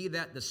this, he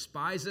that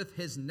despiseth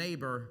his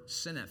neighbor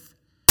sinneth,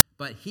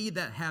 but he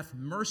that hath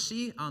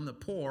mercy on the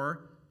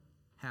poor,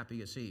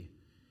 happy is he.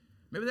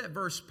 Maybe that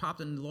verse popped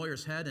in the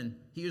lawyer's head and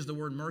he used the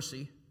word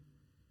mercy,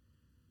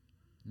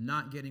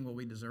 not getting what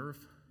we deserve.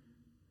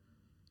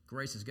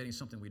 Grace is getting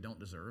something we don't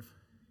deserve.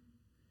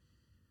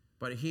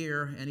 But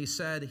here, and he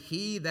said,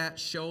 he that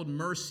showed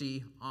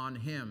mercy on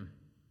him.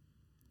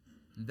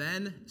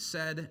 Then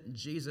said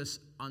Jesus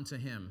unto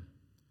him,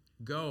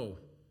 go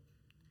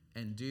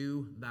and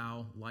do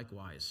thou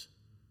likewise.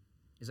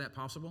 Is that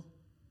possible?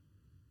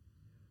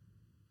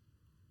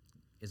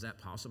 Is that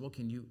possible?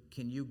 Can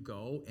you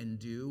go and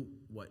do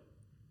what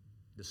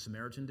the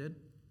Samaritan did?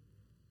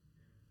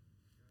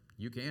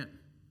 You can't.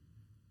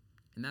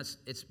 And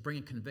it's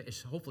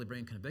hopefully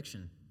bringing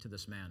conviction to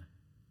this man.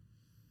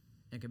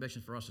 And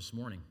conviction for us this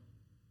morning.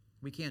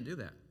 We can't do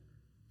that.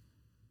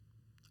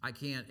 I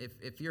can't.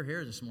 If you're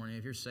here this morning,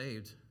 if you're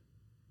saved,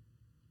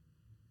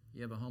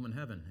 you have a home in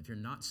heaven. If you're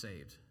not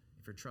saved,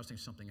 if you're trusting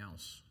something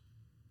else,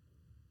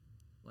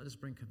 let us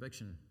bring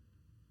conviction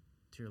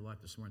to your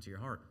life this morning, to your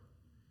heart.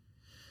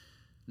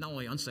 Not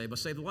only unsaved, but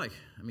saved alike.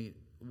 I mean,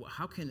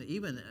 how can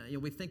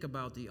we think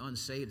about the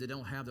unsaved that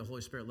don't have the Holy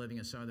Spirit living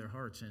inside their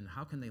hearts, and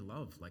how can they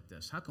love like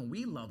this? How can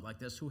we love like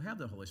this who have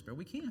the Holy Spirit?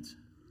 We can't.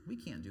 We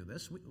can't do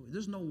this.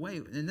 There's no way.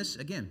 And this,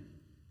 again,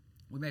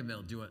 we may be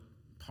able to do it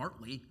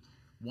partly,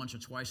 once or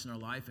twice in our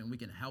life, and we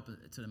can help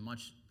to the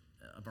much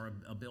of our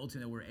ability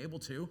that we're able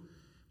to.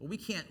 But we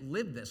can't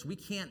live this. We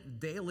can't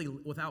daily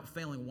without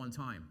failing one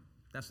time.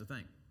 That's the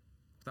thing.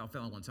 Without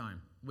failing one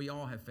time. We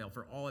all have failed.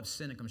 For all have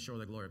sinned and come short of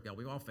the glory of God.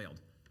 We've all failed.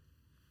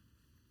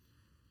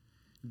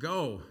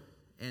 Go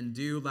and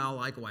do thou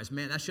likewise.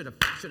 Man, that should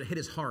have hit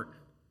his heart.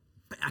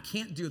 But I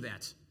can't do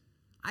that.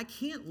 I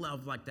can't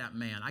love like that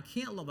man. I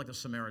can't love like the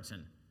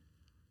Samaritan.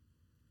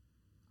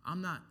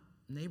 I'm not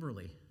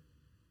neighborly.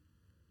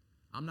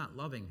 I'm not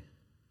loving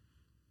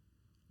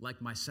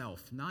like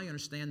myself. Now you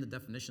understand the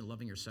definition of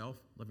loving yourself,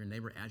 love your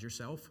neighbor as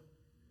yourself.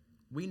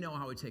 We know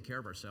how we take care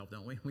of ourselves,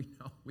 don't we? We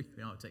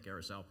know how to take care of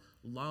ourselves.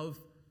 Love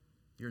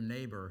your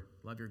neighbor,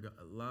 love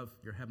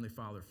your Heavenly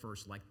Father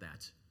first like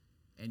that,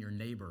 and your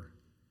neighbor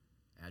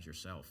as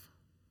yourself.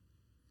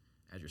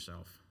 As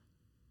yourself.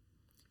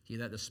 He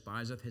that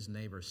despiseth his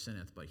neighbor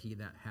sinneth, but he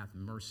that hath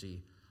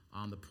mercy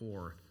on the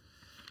poor,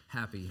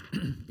 happy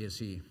is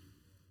he.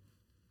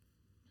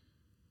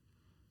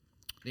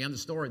 The end of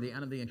the story, the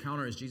end of the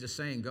encounter is Jesus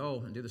saying,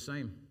 go and do the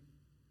same.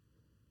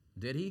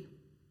 Did he?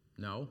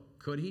 No.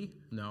 Could he?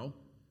 No.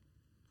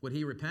 Would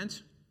he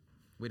repent?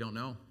 We don't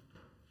know.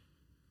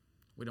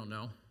 We don't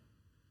know.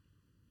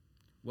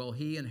 Will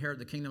he inherit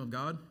the kingdom of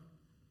God?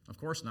 Of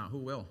course not. Who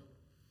will?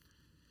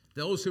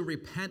 Those who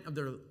repent of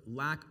their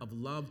lack of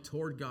love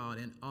toward God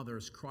and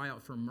others cry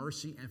out for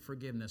mercy and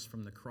forgiveness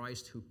from the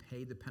Christ who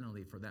paid the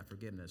penalty for that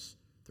forgiveness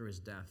through his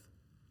death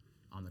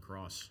on the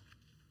cross.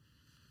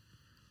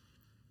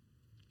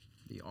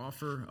 The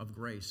offer of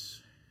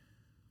grace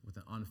with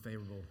an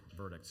unfavorable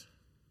verdict.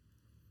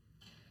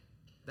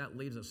 That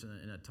leaves us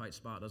in a tight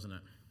spot, doesn't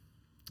it?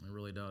 It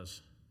really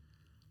does.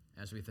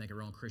 As we think of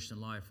our own Christian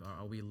life,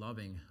 are we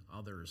loving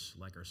others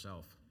like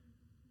ourselves?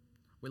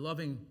 We're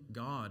loving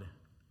God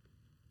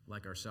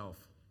like ourselves.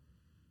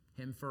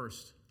 Him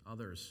first,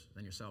 others,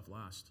 then yourself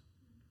last.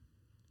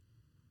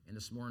 And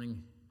this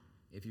morning,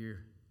 if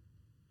you're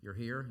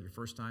here, your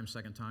first time,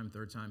 second time,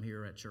 third time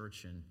here at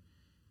church, and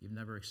you've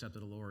never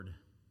accepted the Lord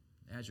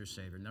as your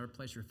Savior, never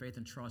placed your faith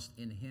and trust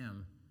in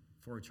Him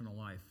for eternal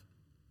life,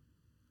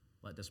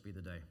 let this be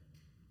the day.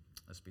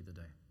 Let's be the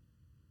day.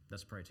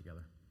 Let's pray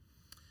together.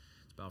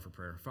 Let's bow for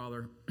prayer.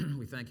 Father,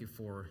 we thank you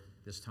for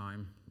this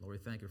time. Lord, we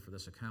thank you for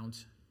this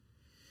account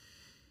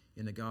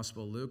in the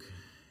Gospel of Luke.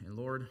 And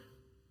Lord,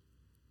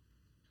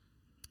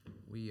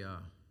 we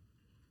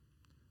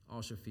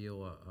also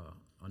feel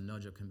a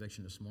nudge of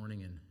conviction this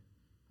morning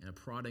and a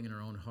prodding in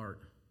our own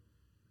heart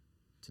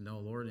to know,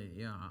 Lord,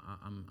 yeah,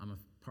 I'm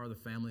a part of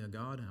the family of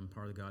God. I'm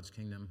part of God's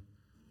kingdom.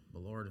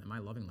 But Lord, am I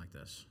loving like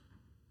this?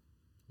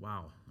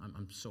 Wow,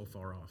 I'm so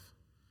far off.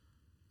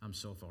 I'm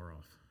so far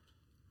off.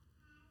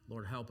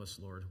 Lord, help us,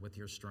 Lord, with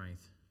your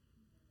strength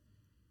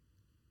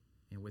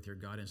and with your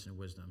guidance and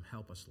wisdom.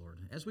 Help us, Lord.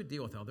 As we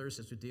deal with others,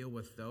 as we deal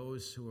with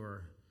those who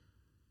are,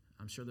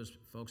 I'm sure there's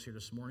folks here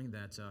this morning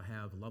that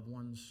have loved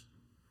ones,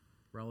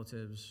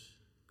 relatives,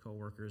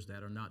 co-workers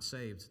that are not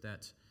saved,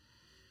 that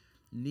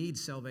need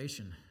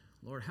salvation.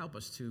 Lord, help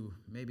us to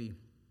maybe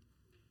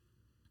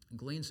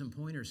glean some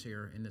pointers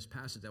here in this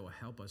passage that will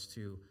help us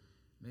to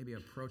maybe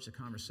approach the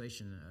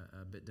conversation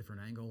a bit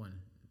different angle and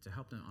to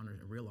help them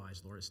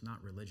realize, Lord, it's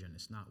not religion,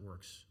 it's not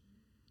works.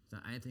 It's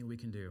not anything we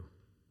can do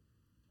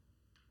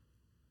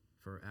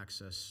for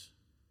access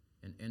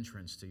and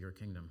entrance to your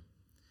kingdom.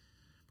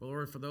 But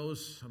Lord, for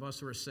those of us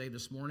who are saved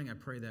this morning, I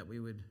pray that we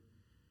would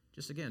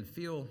just, again,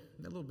 feel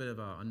a little bit of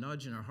a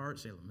nudge in our heart,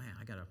 say, man,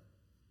 I gotta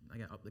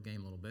up the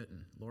game a little bit,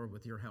 and Lord,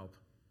 with your help,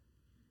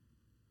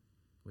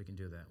 we can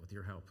do that. With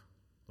your help,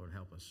 Lord,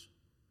 help us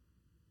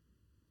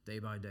day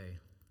by day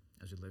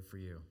as we live for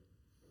you.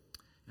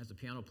 As the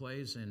piano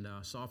plays, and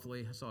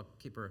softly, so I'll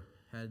keep her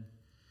head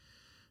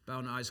bowed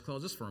and eyes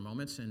closed just for a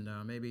moment, and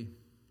maybe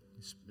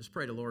just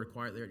pray to the Lord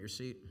quietly at your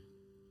seat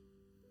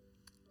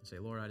and say,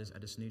 Lord, I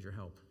just need your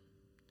help.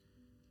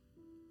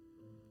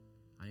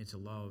 I need to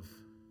love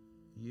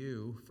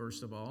you,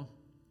 first of all,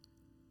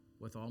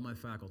 with all my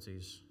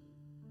faculties,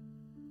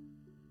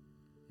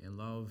 and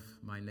love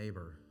my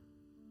neighbor,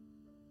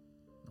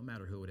 no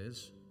matter who it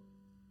is,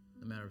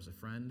 no matter if it's a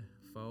friend,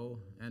 foe,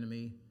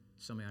 enemy,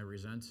 somebody I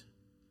resent.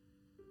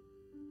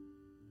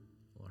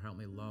 Lord, help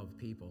me love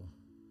people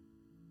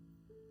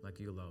like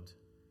you loved.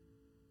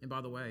 And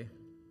by the way,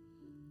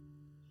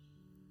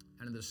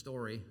 end of the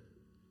story,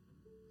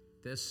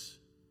 this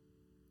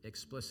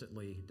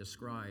explicitly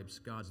describes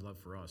God's love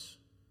for us,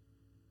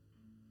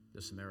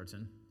 the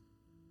Samaritan.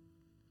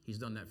 He's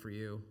done that for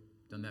you,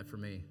 done that for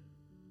me.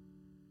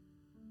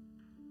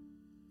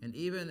 And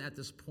even at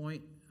this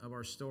point of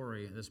our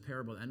story, this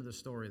parable, the end of the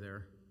story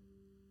there,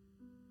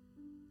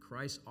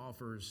 Christ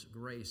offers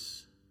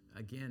grace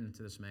again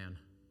to this man,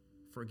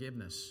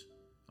 forgiveness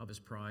of his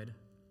pride,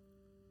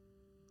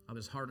 of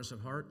his hardness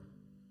of heart.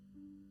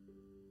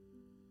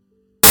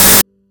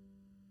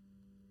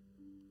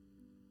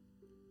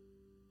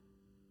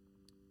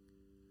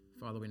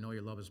 Father, we know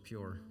your love is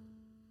pure.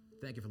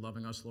 Thank you for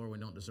loving us, Lord. We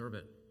don't deserve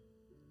it.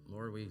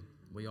 Lord,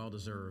 we all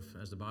deserve,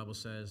 as the Bible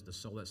says, the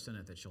soul that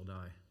sinneth, it shall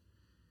die.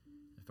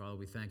 And Father,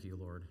 we thank you,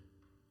 Lord,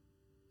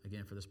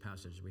 again for this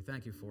passage. We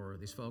thank you for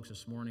these folks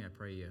this morning. I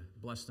pray you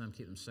bless them,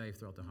 keep them safe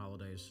throughout the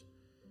holidays.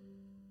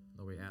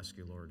 Lord, we ask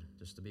you, Lord,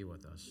 just to be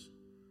with us.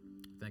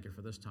 Thank you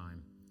for this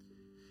time.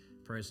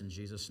 Praise in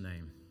Jesus'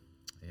 name.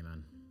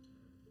 Amen.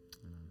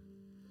 Amen.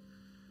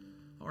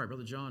 All right,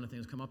 Brother John, I think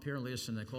he's come up here and lead us in the close.